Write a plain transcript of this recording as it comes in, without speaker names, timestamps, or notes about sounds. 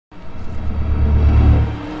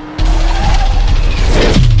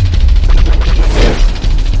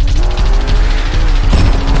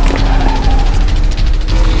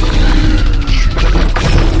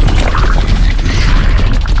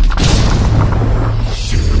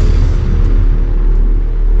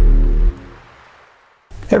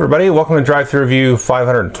Hey everybody, welcome to Drive Thru Review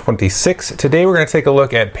 526. Today we're going to take a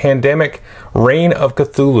look at Pandemic Reign of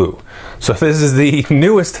Cthulhu. So this is the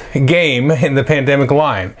newest game in the Pandemic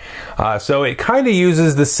line. So it kind of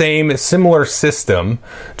uses the same similar system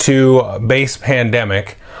to base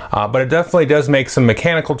Pandemic, but it definitely does make some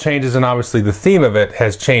mechanical changes, and obviously the theme of it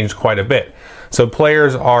has changed quite a bit. So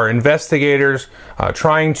players are investigators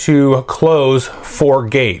trying to close 4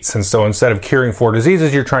 gates. And so instead of curing 4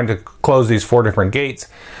 diseases, you're trying to close these 4 different gates.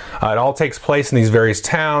 It all takes place in these various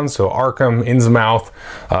towns, so Arkham, Innsmouth,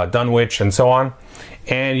 Dunwich, and so on.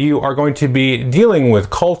 And you are going to be dealing with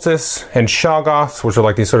cultists and Shoggoths, which are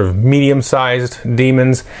like these sort of medium-sized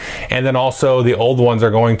demons. And then also the old ones are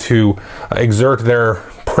going to exert their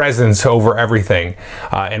presence over everything.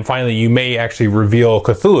 And finally, you may actually reveal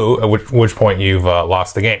Cthulhu, at which point you've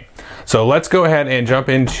lost the game. So let's go ahead and jump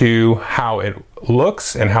into how it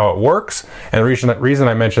looks and how it works. And the reason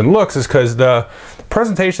I mentioned looks is because the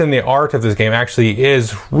presentation and the art of this game actually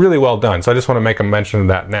is really well done. So I just want to make a mention of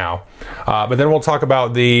that now. But then we'll talk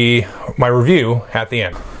about my review at the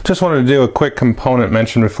end. Just wanted to do a quick component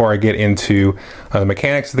mention before I get into the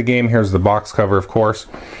mechanics of the game. Here's the box cover, of course.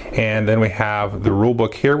 And then we have the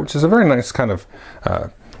rulebook here, which is a very nice kind of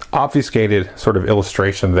obfuscated sort of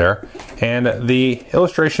illustration there. And the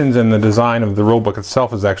illustrations and the design of the rulebook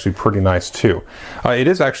itself is actually pretty nice too. It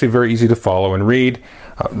is actually very easy to follow and read.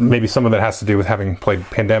 Maybe some of that has to do with having played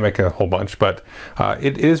Pandemic a whole bunch, but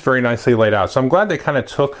it is very nicely laid out. So I'm glad they kind of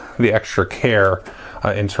took the extra care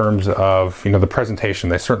in terms of, the presentation.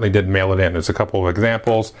 They certainly did mail it in. There's a couple of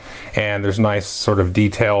examples, and there's nice sort of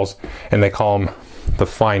details, and they call them the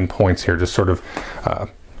fine points here, just sort of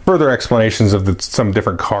further explanations of some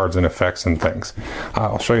different cards and effects and things.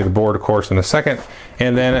 I'll show you the board, of course, in a second.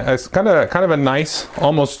 And then it's kind of a nice,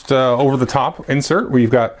 almost over-the-top insert where you've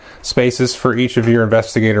got spaces for each of your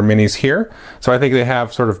investigator minis here. So I think they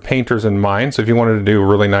have sort of painters in mind. So if you wanted to do a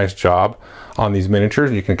really nice job on these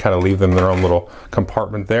miniatures, you can kind of leave them in their own little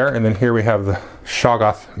compartment there. And then here we have the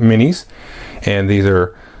Shoggoth minis. And these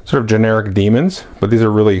are sort of generic demons, but these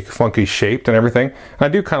are really funky shaped and everything. And I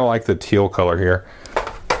do kind of like the teal color here.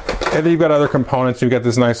 And then you've got other components. You've got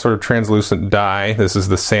this nice sort of translucent die. This is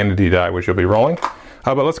the Sanity die, which you'll be rolling.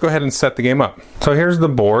 But let's go ahead and set the game up. So here's the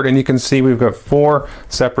board, and you can see we've got 4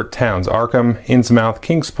 separate towns: Arkham, Innsmouth,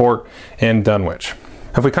 Kingsport, and Dunwich.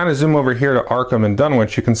 If we kind of zoom over here to Arkham and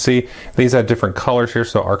Dunwich, you can see these have different colors here.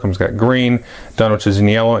 So Arkham's got green, Dunwich is in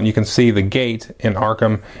yellow, and you can see the gate in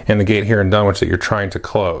Arkham and the gate here in Dunwich that you're trying to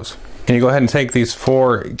close. And you go ahead and take these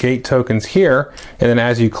 4 gate tokens here, and then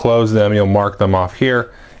as you close them, you'll mark them off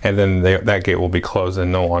here. And then that gate will be closed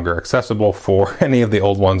and no longer accessible for any of the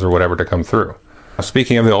old ones or whatever to come through.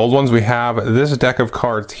 Speaking of the old ones, we have this deck of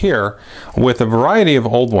cards here with a variety of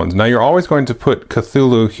old ones. Now you're always going to put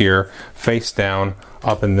Cthulhu here face down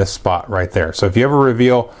up in this spot right there. So if you ever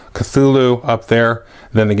reveal Cthulhu up there,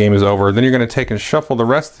 then the game is over. Then you're going to take and shuffle the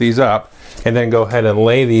rest of these up and then go ahead and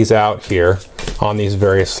lay these out here on these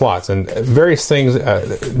various slots. And various things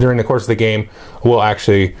during the course of the game will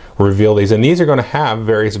actually reveal these. And these are going to have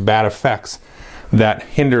various bad effects that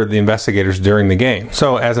hinder the investigators during the game.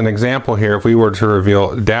 So as an example here, if we were to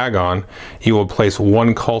reveal Dagon, he will place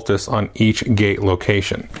 1 cultist on each gate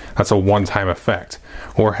location. That's a one-time effect.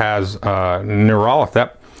 Or has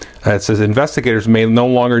Neurolith, it says investigators may no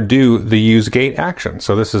longer do the use gate action.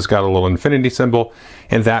 So this has got a little infinity symbol,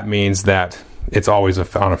 and that means that it's always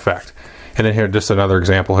on effect. And then here, just another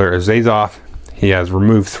example here is Azoth. He has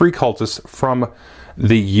removed 3 cultists from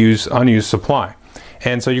the unused supply.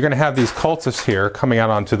 And so you're going to have these cultists here coming out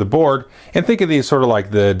onto the board, and think of these sort of like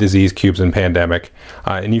the disease cubes in Pandemic.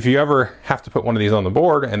 And if you ever have to put one of these on the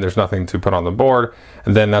board and there's nothing to put on the board,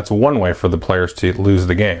 then that's one way for the players to lose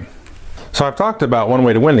the game. So I've talked about one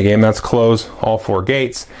way to win the game, that's close all 4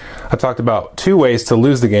 gates. I've talked about 2 ways to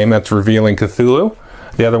lose the game, that's revealing Cthulhu.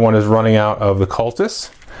 The other one is running out of the cultists.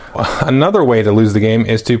 Another way to lose the game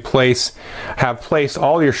is to have placed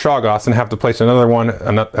all your Shoggoths and have to place another one.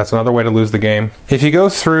 That's another way to lose the game. If you go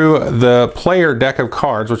through the player deck of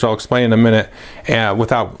cards, which I'll explain in a minute,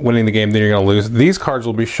 without winning the game, then you're going to lose. These cards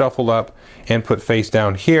will be shuffled up and put face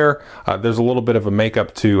down here. There's a little bit of a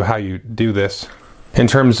makeup to how you do this in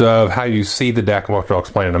terms of how you see the deck, which I'll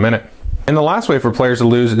explain in a minute. And the last way for players to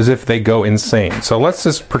lose is if they go insane. So let's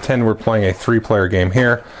just pretend we're playing a 3-player game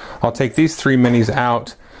here. I'll take these 3 minis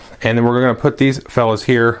out, and then we're going to put these fellas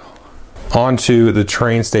here onto the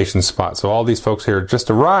train station spot. So all these folks here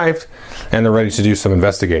just arrived, and they're ready to do some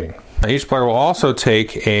investigating. Now, each player will also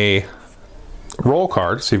take a roll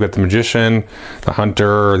cards. So you've got the magician, the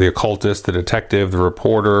hunter, the occultist, the detective, the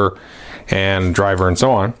reporter, and driver, and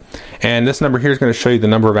so on. And this number here is going to show you the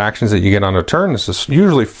number of actions that you get on a turn. This is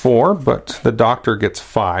usually 4, but the doctor gets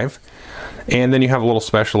 5. And then you have a little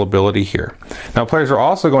special ability here. Now players are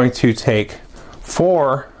also going to take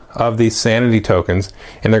 4 of these sanity tokens,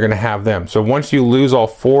 and they're going to have them. So once you lose all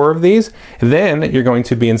 4 of these, then you're going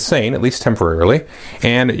to be insane, at least temporarily,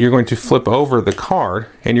 and you're going to flip over the card,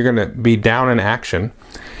 and you're going to be down in action,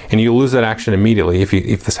 and you lose that action immediately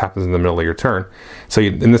if this happens in the middle of your turn. So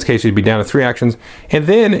in this case, you'd be down to 3 actions, and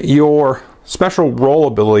then your special roll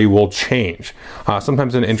ability will change,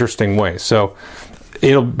 sometimes in interesting ways. So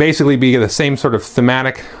it'll basically be the same sort of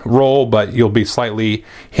thematic roll, but you'll be slightly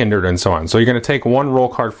hindered and so on. So you're going to take 1 roll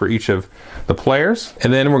card for each of the players,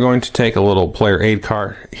 and then we're going to take a little player aid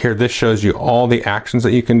card here. This shows you all the actions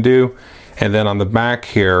that you can do, and then on the back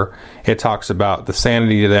here it talks about the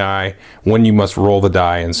sanity die, when you must roll the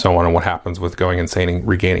die, and so on, and what happens with going insane and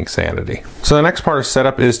regaining sanity. So the next part of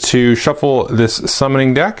setup is to shuffle this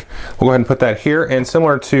summoning deck. We'll go ahead and put that here, and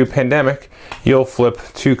similar to Pandemic, you'll flip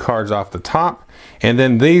 2 cards off the top, and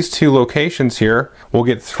then these 2 locations here will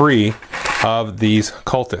get 3 of these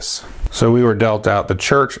cultists. So we were dealt out the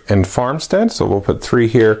church and farmstead, so we'll put 3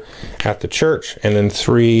 here at the church and then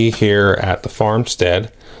 3 here at the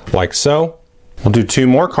farmstead, like so. We'll do 2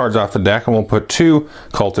 more cards off the deck, and we'll put 2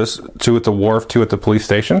 cultists, 2 at the wharf, 2 at the police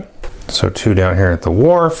station. So 2 down here at the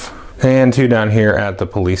wharf, and 2 down here at the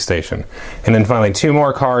police station. And then finally 2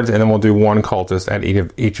 more cards, and then we'll do 1 cultist at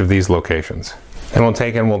each of these locations. And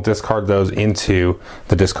we'll discard those into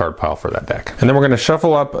the discard pile for that deck. And then we're going to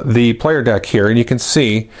shuffle up the player deck here, and you can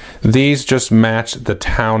see these just match the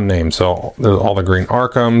town name. So there's all the green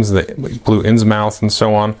Arkhams, the blue Innsmouth, and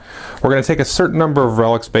so on. We're going to take a certain number of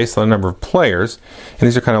relics based on the number of players, and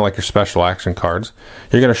these are kind of like your special action cards.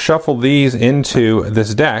 You're going to shuffle these into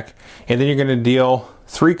this deck, and then you're going to deal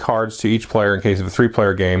 3 cards to each player in case of a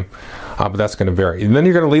 3-player game, but that's going to vary. And then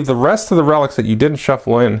you're going to leave the rest of the relics that you didn't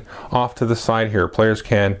shuffle in off to the side here. Players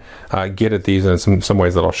can get at these in some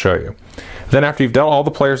ways that I'll show you. Then after you've dealt all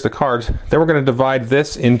the players the cards, then we're going to divide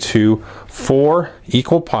this into 4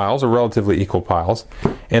 equal piles, or relatively equal piles,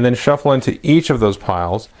 and then shuffle into each of those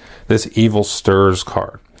piles this Evil Stirs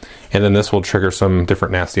card. And then this will trigger some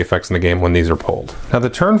different nasty effects in the game when these are pulled. Now the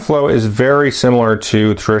turn flow is very similar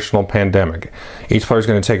to traditional Pandemic. Each player is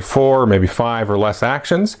going to take 4, maybe 5 or less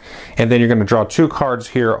actions, and then you're going to draw 2 cards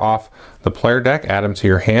here off the player deck, add them to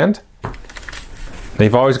your hand.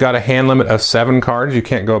 They've always got a hand limit of 7 cards. You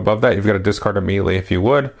can't go above that. You've got to discard immediately if you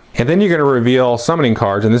would. And then you're going to reveal summoning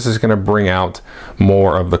cards, and this is going to bring out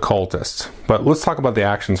more of the cultists. But let's talk about the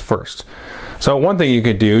actions first. So one thing you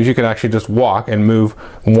could do is you could actually just walk and move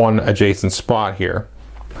 1 adjacent spot here.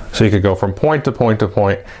 So you could go from point to point to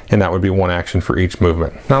point, and that would be 1 action for each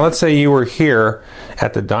movement. Now let's say you were here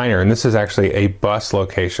at the diner, and this is actually a bus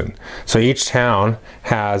location. So each town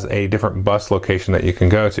has a different bus location that you can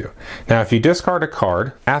go to. Now if you discard a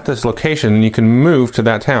card at this location, you can move to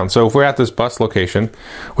that town. So if we're at this bus location,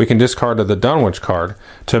 we can discard the Dunwich card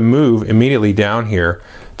to move immediately down here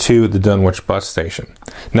to the Dunwich bus station.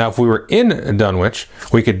 Now if we were in Dunwich,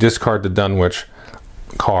 we could discard the Dunwich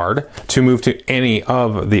card to move to any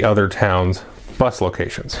of the other towns' bus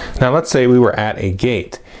locations. Now let's say we were at a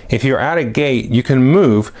gate. If you're at a gate, you can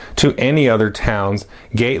move to any other town's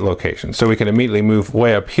gate location. So we can immediately move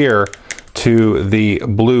way up here to the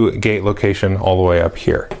blue gate location all the way up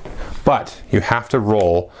here. But you have to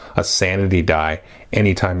roll a sanity die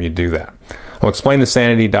anytime you do that. I'll explain the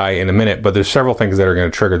sanity die in a minute, but there's several things that are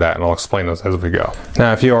going to trigger that, and I'll explain those as we go.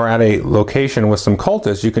 Now, if you are at a location with some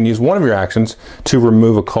cultists, you can use one of your actions to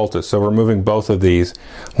remove a cultist. So removing both of these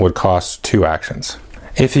would cost 2 actions.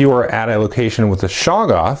 If you are at a location with a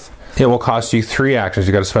Shoggoth, it will cost you 3 actions.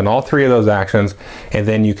 You've got to spend all 3 of those actions, and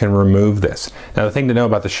then you can remove this. Now, the thing to know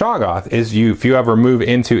about the Shoggoth is if you ever move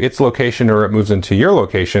into its location or it moves into your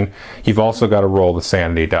location, you've also got to roll the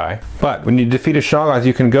sanity die. But when you defeat a Shoggoth,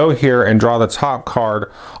 you can go here and draw the top card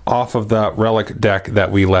off of the relic deck that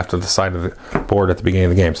we left at the side of the board at the beginning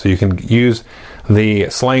of the game. So you can use the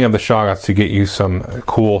slaying of the Shoggoth to get you some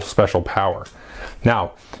cool special power.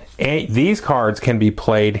 Now, these cards can be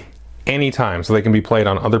played anytime, so they can be played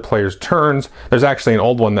on other players' turns. There's actually an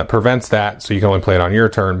old one that prevents that, so you can only play it on your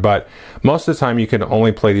turn, but most of the time you can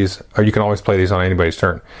only play these, or you can always play these on anybody's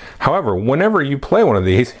turn. However, whenever you play one of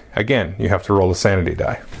these, again, you have to roll the sanity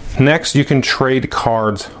die. Next, you can trade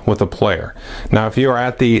cards with a player. Now, if you are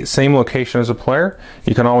at the same location as a player,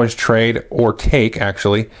 you can always trade or take,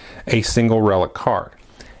 actually, a single relic card.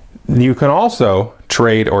 You can also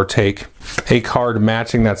trade or take a card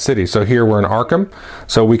matching that city. So here we're in Arkham,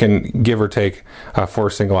 so we can give or take for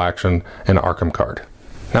a single action an Arkham card.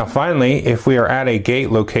 Now finally, if we are at a gate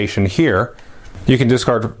location here, you can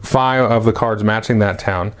discard 5 of the cards matching that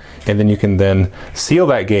town, and then you can then seal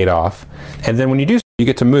that gate off. And then when you do, you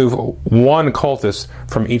get to move 1 cultist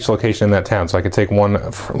from each location in that town. So I could take 1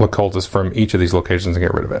 cultist from each of these locations and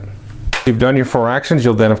get rid of it. If you've done your 4 actions,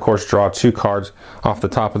 you'll then of course draw 2 cards off the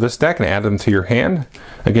top of this deck and add them to your hand.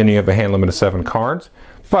 Again, you have a hand limit of 7 cards.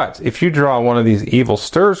 But if you draw one of these Evil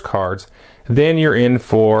Stirs cards, then you're in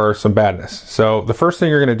for some badness. So the first thing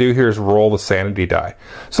you're going to do here is roll the sanity die.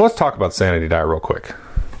 So let's talk about sanity die real quick.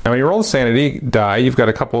 Now when you roll the sanity die, you've got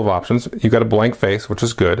a couple of options. You've got a blank face, which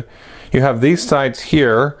is good. You have these sides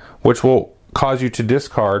here, which will cause you to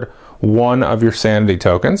discard 1 of your sanity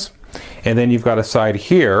tokens. And then you've got a side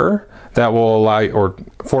here that will allow you, or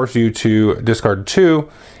force you to discard 2.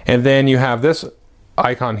 And then you have this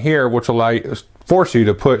icon here, which will force you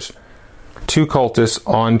to push 2 cultists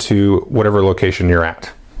onto whatever location you're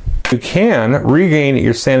at. You can regain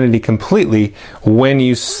your sanity completely when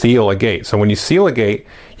you seal a gate. So when you seal a gate,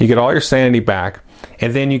 you get all your sanity back,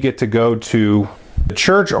 and then you get to go to the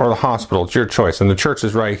church or the hospital. It's your choice. And the church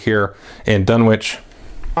is right here in Dunwich.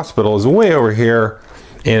 Hospital is way over here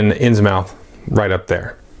in Innsmouth, right up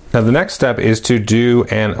there. Now the next step is to do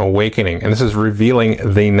an awakening, and this is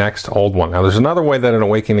revealing the next old one. Now there's another way that an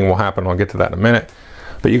awakening will happen. I'll get to that in a minute.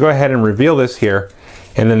 But you go ahead and reveal this here,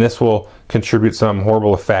 and then this will contribute some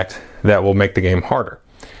horrible effect that will make the game harder.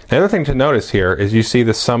 The other thing to notice here is you see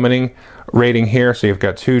the summoning rating here. So you've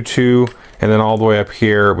got 2, 2, and then all the way up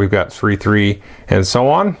here we've got 3, 3, and so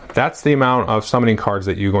on. That's the amount of summoning cards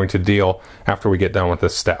that you're going to deal after we get done with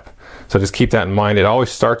this step. So just keep that in mind. It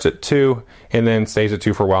always starts at 2 and then stays at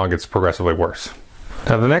 2 for a while and gets progressively worse.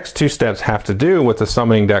 Now the next 2 steps have to do with the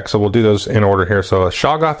summoning deck, so we'll do those in order here. So a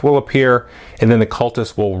Shoggoth will appear, and then the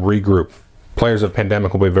cultists will regroup. Players of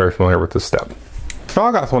Pandemic will be very familiar with this step.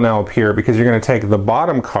 Shoggoth will now appear because you're going to take the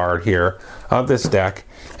bottom card here of this deck,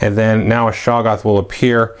 and then now a Shoggoth will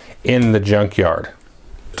appear in the junkyard.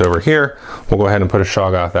 Just over here, we'll go ahead and put a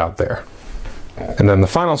Shoggoth out there. And then the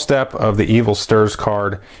final step of the Evil Stirs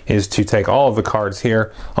card is to take all of the cards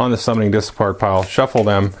here on the summoning discard pile, shuffle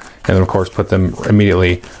them, and then of course put them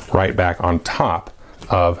immediately right back on top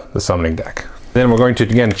of the summoning deck. Then we're going to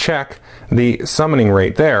again check the summoning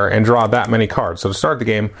rate there and draw that many cards. So to start the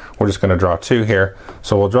game, we're just going to draw 2 here.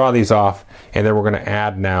 So we'll draw these off, and then we're going to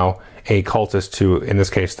add now a cultist to, in this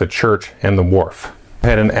case, the church and the wharf. Go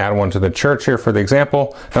ahead and add 1 to the church here for the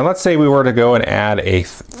example. Now let's say we were to go and add a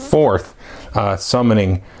 4th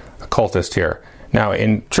summoning cultist here. Now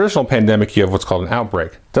in traditional Pandemic you have what's called an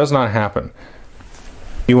outbreak. Does not happen.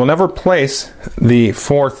 You will never place the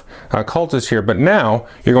 4th cultist here, but now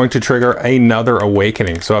you're going to trigger another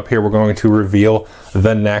awakening. So up here we're going to reveal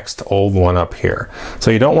the next old one up here. So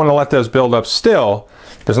you don't want to let those build up still.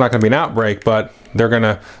 There's not going to be an outbreak, but they're going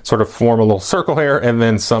to sort of form a little circle here and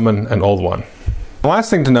then summon an old one. The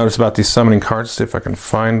last thing to notice about these summoning cards, see if I can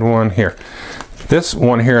find one here. This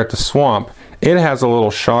one here at the swamp, it has a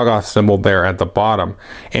little Shoggoth symbol there at the bottom.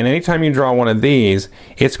 And anytime you draw one of these,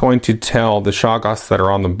 it's going to tell the Shoggoths that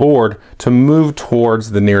are on the board to move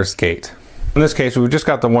towards the nearest gate. In this case, we've just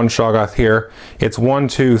got the 1 Shoggoth here. It's 1,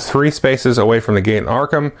 2, 3 spaces away from the gate in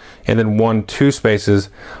Arkham, and then 1, 2 spaces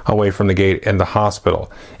away from the gate in the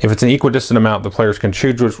hospital. If it's an equidistant amount, the players can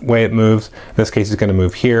choose which way it moves. In this case, it's going to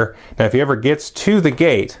move here. Now, if he ever gets to the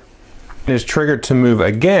gate, and is triggered to move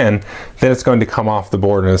again, then it's going to come off the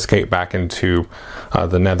board and escape back into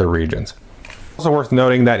the nether regions. Also worth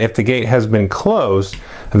noting that if the gate has been closed,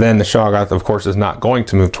 then the Shoggoth, of course, is not going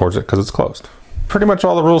to move towards it because it's closed. Pretty much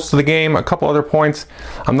all the rules to the game. A couple other points.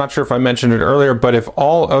 I'm not sure if I mentioned it earlier, but if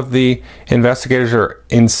all of the investigators are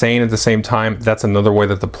insane at the same time, that's another way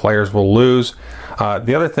that the players will lose.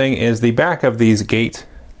 The other thing is the back of these gate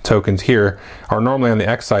tokens here are normally on the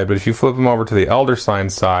X side, but if you flip them over to the Elder Sign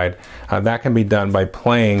side, that can be done by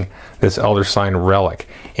playing this Elder Sign relic.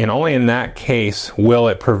 And only in that case will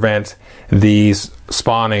it prevent these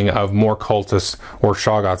spawning of more cultists or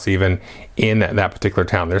Shoggoths even in that particular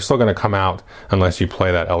town. They're still going to come out unless you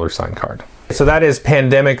play that Elder Sign card. So that is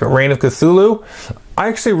Pandemic Reign of Cthulhu. I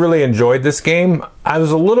actually really enjoyed this game. I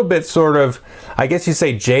was a little bit sort of, I guess you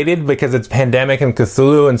say, jaded because it's Pandemic and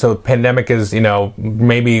Cthulhu, and so Pandemic is, you know,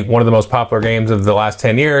 maybe one of the most popular games of the last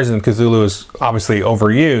 10 years, and Cthulhu is obviously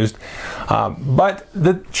overused. But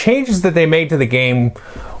the changes that they made to the game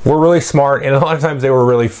were really smart, and a lot of times they were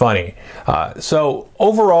really funny. So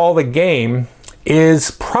overall, the game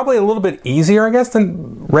is probably a little bit easier, I guess,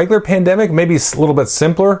 than regular Pandemic. Maybe a little bit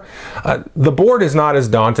simpler. The board is not as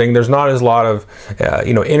daunting. There's not as lot of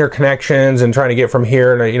interconnections and trying to get from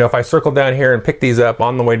here. And if I circle down here and pick these up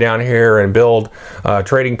on the way down here and build a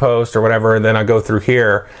trading post or whatever, and then I go through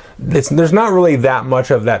here, there's not really that much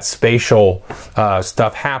of that spatial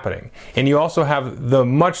stuff happening. And you also have the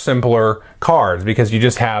much simpler cards because you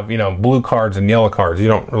just have blue cards and yellow cards. You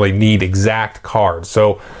don't really need exact cards.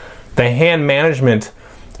 So the hand management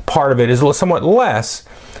part of it is somewhat less,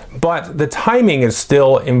 but the timing is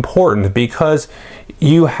still important because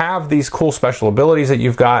you have these cool special abilities that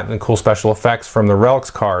you've got and cool special effects from the relics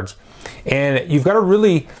cards, and you've got to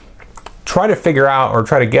really try to figure out or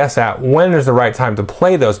try to guess at when is the right time to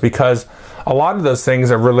play those, because a lot of those things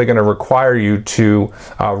are really going to require you to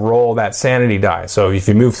roll that sanity die. So if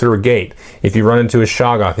you move through a gate, if you run into a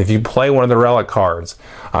Shoggoth, if you play one of the relic cards,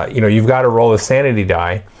 you've got to roll a sanity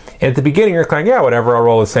die. And at the beginning, you're kind of, yeah, whatever, I'll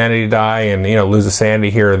roll a sanity die and, lose a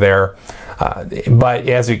sanity here or there. But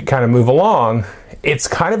as you kind of move along, it's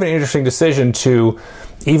kind of an interesting decision to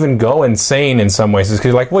even go insane in some ways. Because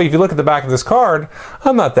you're like, well, if you look at the back of this card,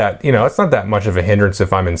 I'm not that, it's not that much of a hindrance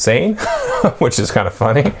if I'm insane, which is kind of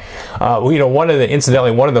funny.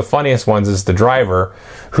 Incidentally, one of the funniest ones is the driver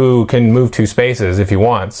who can move 2 spaces if he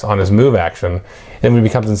wants on his move action. And when he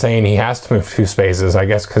becomes insane, he has to move 2 spaces, I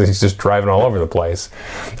guess, because he's just driving all over the place.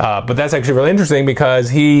 But that's actually really interesting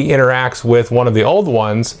because he interacts with one of the old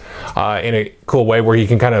ones in a cool way where he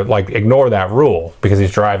can kind of like ignore that rule because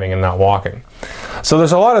he's driving and not walking. So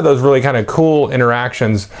there's a lot of those really kind of cool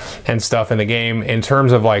interactions and stuff in the game in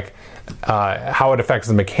terms of like how it affects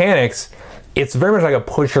the mechanics. It's very much like a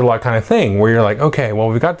push your luck kind of thing where you're like, okay, well,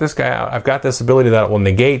 we've got this guy out. I've got this ability that will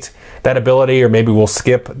negate that ability, or maybe we'll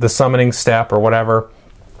skip the summoning step or whatever.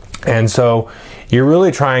 And so you're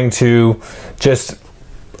really trying to just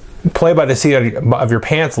play by the seat of your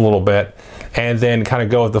pants a little bit and then kind of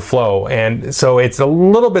go with the flow. And so it's a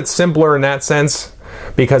little bit simpler in that sense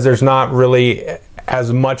because there's not really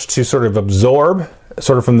as much to sort of absorb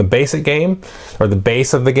sort of from the basic game or the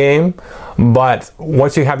base of the game. But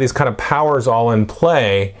once you have these kind of powers all in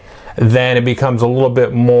play, then it becomes a little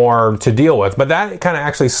bit more to deal with. But that kind of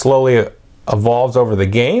actually slowly evolves over the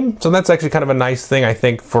game. So that's actually kind of a nice thing, I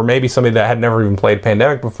think, for maybe somebody that had never even played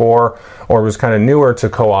Pandemic before or was kind of newer to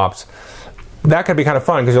co-ops. That could be kind of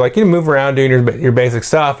fun because you're like, you move around doing your basic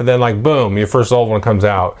stuff, and then like boom, your first old one comes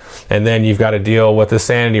out, and then you've got to deal with the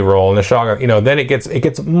sanity roll and the shock. Then it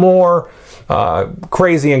gets more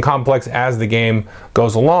crazy and complex as the game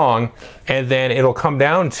goes along, and then it'll come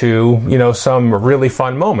down to some really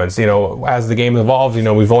fun moments. As the game evolves,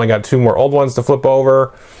 we've only got 2 more old ones to flip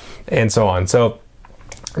over, and so on. So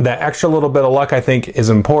that extra little bit of luck, I think,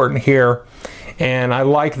 is important here. And I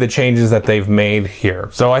like the changes that they've made here.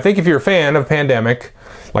 So I think if you're a fan of Pandemic,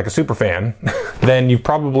 like a super fan, then you've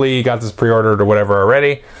probably got this pre-ordered or whatever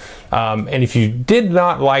already. And if you did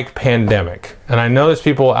not like Pandemic, and I know there's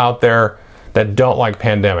people out there that don't like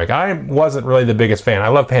Pandemic. I wasn't really the biggest fan. I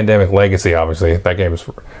love Pandemic Legacy, obviously. That game is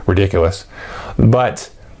ridiculous. But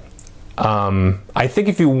I think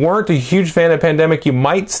if you weren't a huge fan of Pandemic, you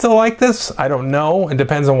might still like this. I don't know. It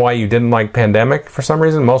depends on why you didn't like Pandemic for some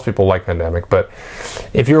reason. Most people like Pandemic. But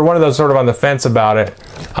if you're one of those sort of on the fence about it,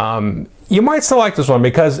 you might still like this one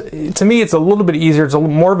because to me it's a little bit easier. It's a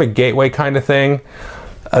little more of a gateway kind of thing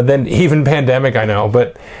than even Pandemic, I know.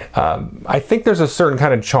 But I think there's a certain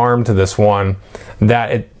kind of charm to this one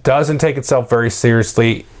that it doesn't take itself very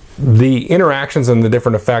seriously. The interactions and the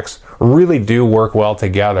different effects really do work well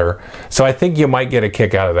together. So I think you might get a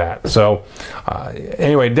kick out of that. So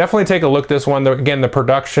anyway, definitely take a look at this one. Again, the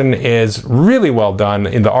production is really well done.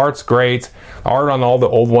 And the art's great. Art on all the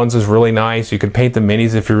old ones is really nice. You could paint the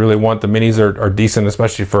minis if you really want. The minis are decent,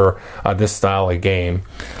 especially for this style of game.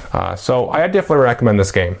 So I definitely recommend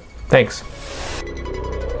this game. Thanks.